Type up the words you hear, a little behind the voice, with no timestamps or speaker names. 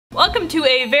welcome to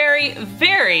a very,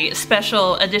 very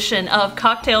special edition of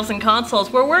Cocktails and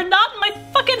Consoles where we're not in my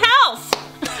fucking house.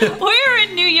 We're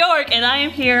in New York and I am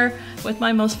here with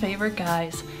my most favorite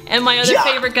guys and my other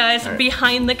favorite guys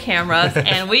behind the cameras,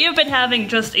 and we have been having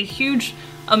just a huge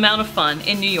amount of fun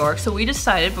in New York, so we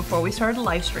decided before we started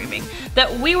live streaming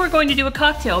that we were going to do a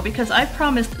cocktail because I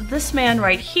promised this man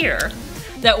right here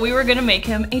that we were going to make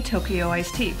him a Tokyo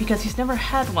iced tea because he's never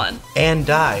had one. And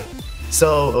die.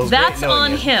 So it was that's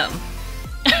on him.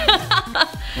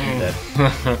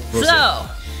 So,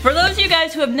 for those of you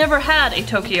guys who have never had a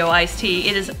Tokyo iced tea,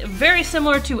 it is very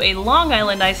similar to a Long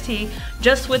Island iced tea,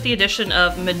 just with the addition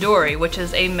of Midori, which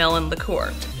is a melon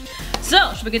liqueur.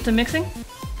 So, should we get to mixing?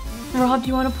 Rob, do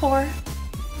you want to pour?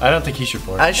 I don't think he should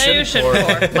pour. I shouldn't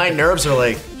pour. My nerves are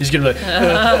like, he's gonna be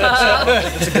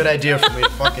like, it's a good idea for me to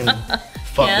fucking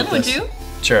fuck Ken, with would this. you?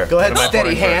 Sure. Go ahead,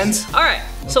 steady hands. Alright,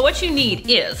 so what you need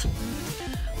is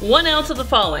 1 ounce of the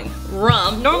following.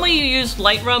 Rum. Normally you use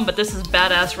light rum, but this is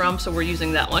badass rum, so we're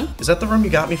using that one. Is that the rum you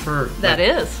got me for? That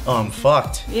is. Oh, I'm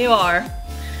fucked. You are.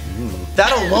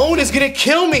 That alone is gonna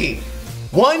kill me.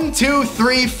 1, 2,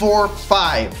 3, 4,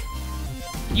 5.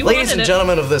 Ladies and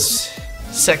gentlemen of this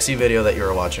sexy video that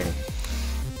you're watching,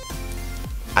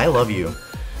 I love you.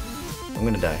 I'm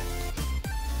gonna die.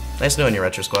 Nice knowing you,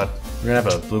 Retro Squad. We're gonna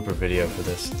have a blooper video for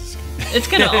this. It's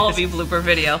gonna all be blooper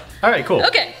video. Alright, cool.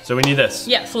 Okay. So we need this.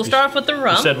 Yeah, so we'll start off with the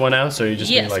rum. You said 1 ounce, so you just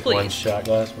need like please. 1 shot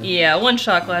glass? Yeah, 1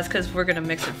 shot glass, because we're gonna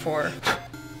mix it for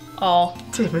all.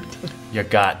 Damn it. You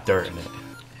got dirt in it.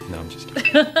 No, I'm just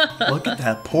kidding. Look at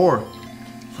that pour.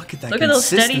 Look at that Look at those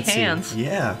steady consistency. hands.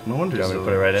 Yeah, no wonder. Do you want me to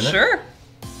put it right in there? Sure.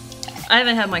 I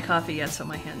haven't had my coffee yet, so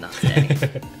my hand not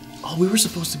steady. Oh, we were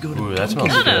supposed to go to. Ooh, that smells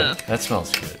No, good. no. That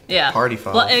smells good. Yeah. Party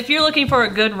foul. Well, if you're looking for a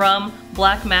good rum,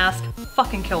 Black Mask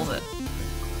fucking kills it.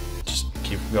 Just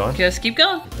keep going. Just keep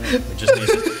going. We just need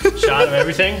a shot of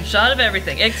everything. Shot of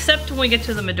everything, except when we get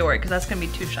to the Midori, because that's gonna be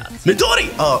 2 shots.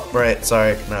 Midori! Oh, right,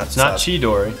 sorry. No, It's not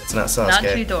Chidori. It's not Sasuke. Not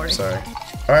Chidori. Sorry.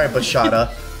 Alright, Bashada.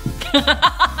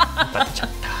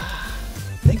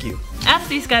 Thank you. Ask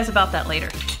these guys about that later.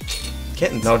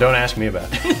 Kittens. No, don't ask me about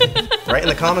it. Write in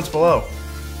the comments below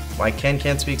why Ken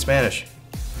can't speak Spanish.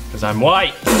 Because I'm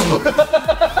white.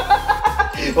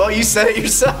 Well, you said it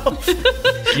yourself.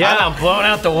 Yeah, I'm blowing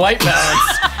out the white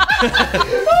balance.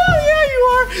 Oh, yeah, you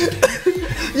are.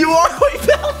 You are white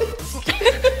balance.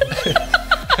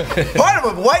 Part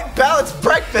of a white balance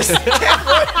breakfast.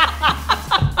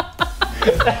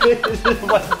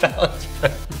 White balance.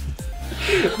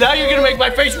 Now you're gonna make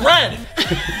my face red.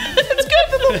 It's good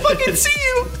for them to fucking see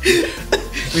you.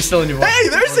 We still need one. Hey,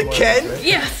 there's a Ken. Right?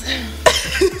 Yes.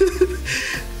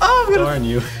 Oh, I'm gonna. Darn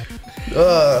you.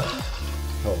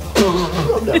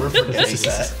 I'll never forget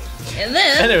that. And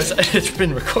then And it's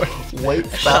been recorded. White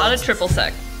shot of balance. triple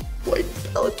sec. White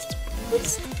balance.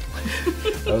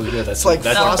 That was good. It's like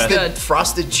that's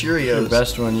frosted Cheerios. the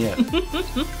best one yet.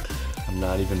 I'm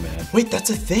not even mad. Wait, that's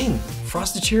a thing.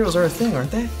 Frosted Cheerios are a thing,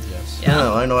 aren't they? Yes. Yeah.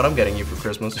 No, I know what I'm getting you for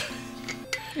Christmas.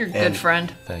 You're a good And-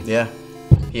 friend. Thanks. Yeah.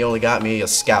 He only got me a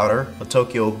Scouter, a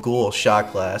Tokyo Ghoul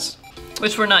shot glass,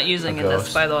 Which we're not using in this,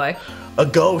 ghost. by the way. a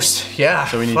Ghost. Yeah.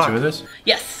 So we need fuck. 2 of this?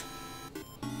 Yes.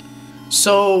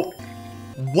 So,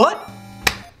 what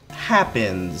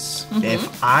happens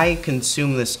if I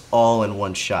consume this all in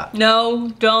one shot? No,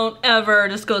 don't ever.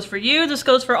 This goes for you. This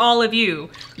goes for all of you.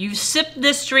 You sip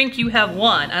this drink, you have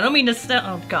won. I don't mean to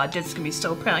oh god, this is gonna be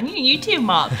so proud. You too,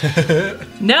 Mom.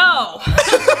 No.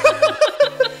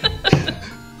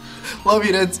 Love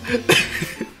you, Dids.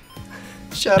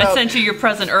 Shout I out. sent you your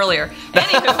present earlier.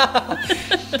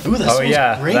 Anywho, Ooh, that Oh smells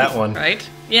yeah, great. that one. right?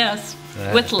 Yes.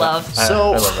 With love.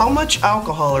 So, I love how it. much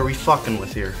alcohol are we fucking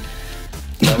with here?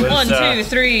 That was, 1, 2,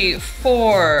 3,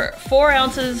 4. 4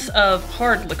 ounces of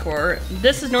hard liqueur.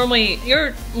 This is normally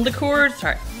your liqueur.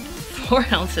 Sorry, 4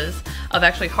 ounces of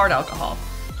actually hard alcohol.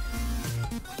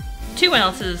 2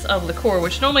 ounces of liqueur,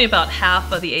 which is normally about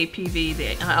half of the APV,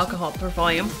 the alcohol per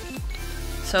volume.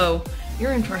 So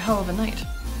you're in for a hell of a night.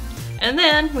 And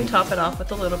then we top it off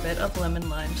with a little bit of lemon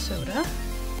lime soda.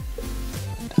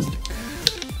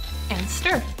 And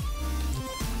stir.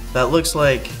 That looks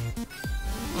like.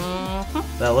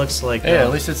 That looks like. Hey, at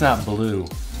least it's not blue.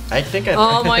 I think I.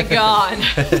 Oh my god.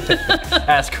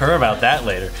 Ask her about that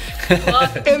later.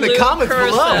 In the comments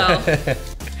below.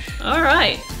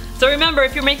 Alright. So remember,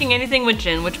 if you're making anything with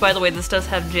gin, which by the way, this does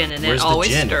have gin in it, Where's the always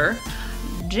gin? stir.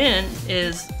 Gin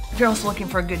is, if you're also looking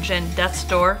for a good gin, Death's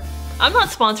Door. I'm not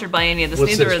sponsored by any of this,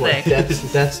 neither are they.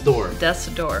 That's door. Death's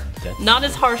Door. Death's Not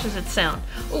as harsh as it sounds.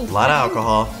 Ooh, A lot of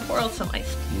alcohol. Pour out some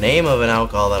ice. Name of an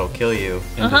alcohol that'll kill you.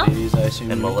 In the 80s, I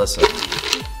assume. And Melissa.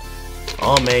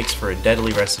 all makes for a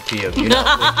deadly recipe of you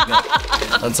not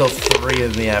waking up until 3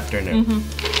 in the afternoon.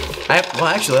 Well,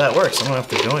 actually, that works. I don't have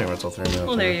to go anywhere until 3 in the afternoon.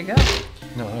 Well, there you go.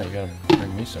 No, you gotta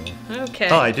bring me some. Okay.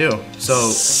 Oh, I do.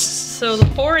 So the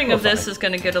pouring of this is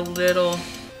gonna get a little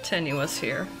tenuous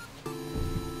here.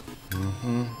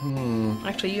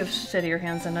 Actually, you have steadier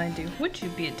hands than I do. Would you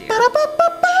be a dear?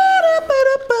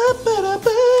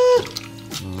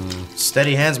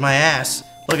 Steady hands my ass.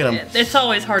 Look at him. It's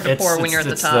always hard to pour when you're at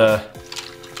the top.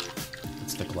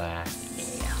 It's the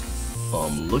glass.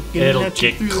 I'm looking It'll at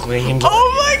you get through- cleaned.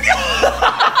 Oh my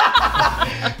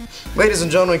god! Ladies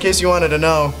and gentlemen, in case you wanted to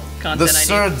know, the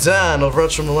Sir Dan of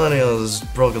Retro Millennia has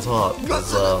broke his heart.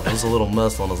 There's a little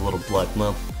mess on his little black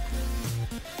mouth.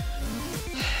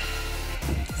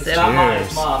 It's not mine,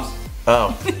 it's Mom's.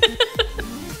 Oh.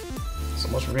 So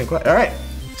much for being quiet. Alright.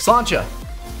 Slancha.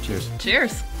 Cheers.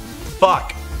 Cheers.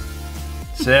 Fuck.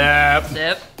 Sip.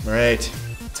 Sip. Right.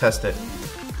 Test it.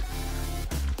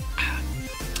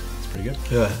 It's pretty good.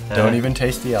 Yeah. Don't even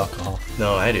taste the alcohol.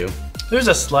 No, I do. There's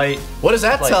a slight. What does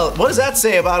that tell? What does that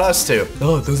say about us two?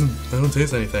 Oh, it doesn't. I don't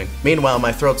taste anything. Meanwhile,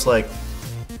 my throat's like.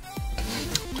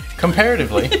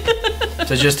 Comparatively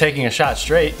to just taking a shot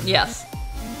straight. Yes.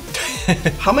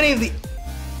 How many of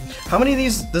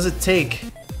these does it take?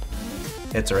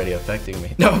 It's already affecting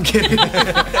me. No, I'm kidding.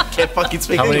 I can't fucking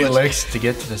speak How English. many licks to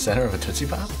get to the center of a Tootsie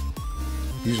Pop?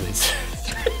 Usually it's.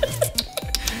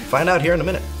 Find out here in a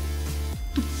minute.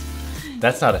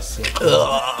 That's not a sip.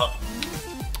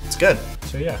 It's good.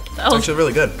 So yeah. That was Actually,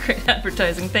 really good. great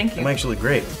advertising. Thank you. I'm actually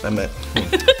great. I meant.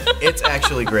 It's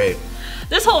actually great.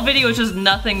 This whole video is just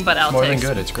nothing but outtakes. more than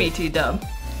good, it's great. BT dub.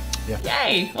 Yeah.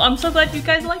 Yay! Well, I'm so glad you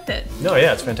guys liked it. No,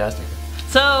 yeah, it's fantastic.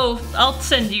 So I'll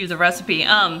send you the recipe.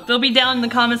 They'll be down in the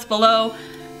comments below.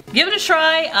 Give it a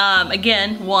try.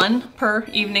 Again, 1 per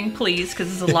evening, please,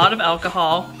 because it's a lot of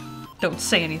alcohol. Don't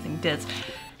say anything, Dids.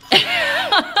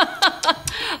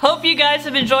 Hope you guys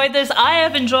have enjoyed this. I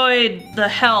have enjoyed the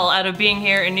hell out of being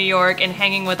here in New York and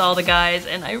hanging with all the guys,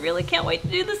 and I really can't wait to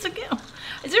do this again.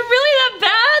 Is it really that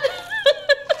bad?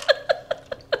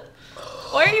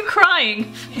 Why are you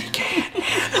crying? You can't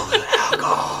handle the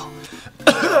alcohol.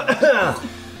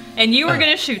 And you were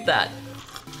gonna shoot that.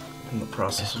 In the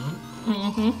process of it.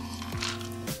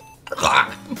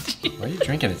 Why are you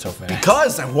drinking it so fast?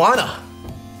 Because I wanna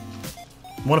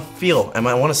feel, and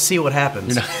I wanna see what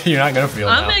happens. You're not gonna feel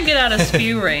I'm now. gonna get out of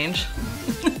spew range.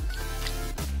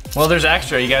 Well, there's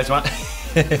extra. You guys want?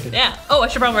 Yeah. Oh, I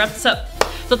should probably wrap this up.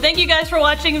 So thank you guys for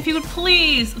watching. If you would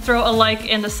please throw a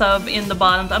like and a sub in the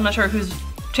bottom. I'm not sure whose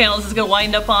channel this is gonna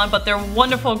wind up on, but they're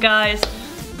wonderful guys.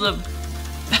 The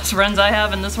best friends I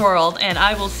have in this world. And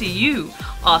I will see you,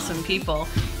 awesome people,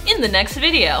 in the next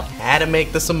video. Had to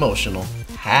make this emotional.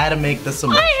 Had to make this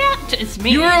emotional. It's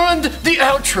me. You ruined the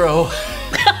outro.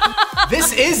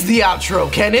 This is the outro,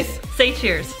 Kenneth. Say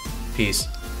cheers. Peace.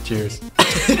 Cheers.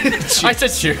 I said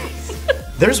cheers.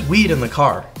 There's weed in the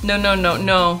car. No.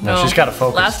 she's gotta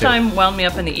focus, Last too. time wound me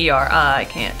up in the ER. I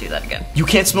can't do that again. You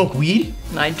can't smoke weed?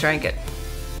 I drank it.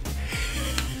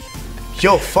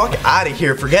 Yo, fuck out of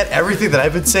here. Forget everything that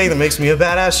I've been saying that makes me a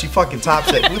badass. She fucking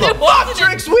tops it. Who the fuck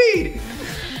drinks weed?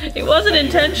 It wasn't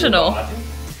intentional.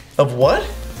 Of what?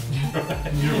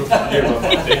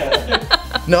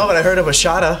 No, but I heard of a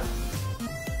shada.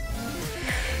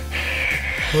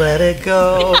 Let it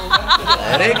go.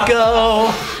 Let it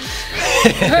go.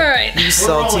 Alright. You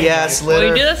salty ass Will you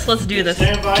litter. do this? Let's do this.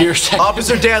 Gear check.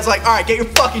 Officer Dan's like, alright, get your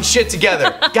fucking shit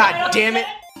together. God damn it.